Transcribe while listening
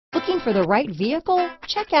Looking for the right vehicle?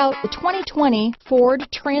 Check out the 2020 Ford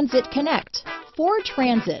Transit Connect. Ford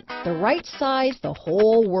Transit, the right size the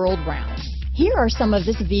whole world round. Here are some of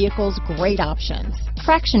this vehicle's great options: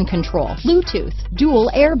 traction control, Bluetooth,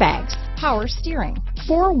 dual airbags, power steering,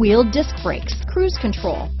 four-wheel disc brakes, cruise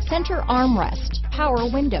control, center armrest, power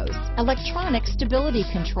windows, electronic stability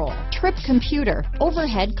control, trip computer,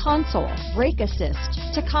 overhead console, brake assist,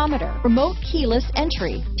 tachometer, remote keyless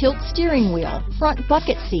entry, tilt steering wheel, front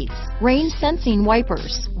bucket seats, rain sensing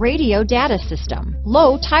wipers, radio data system,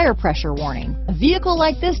 low tire pressure warning. A vehicle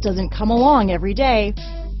like this doesn't come along every day.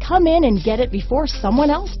 Come in and get it before someone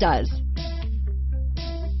else does.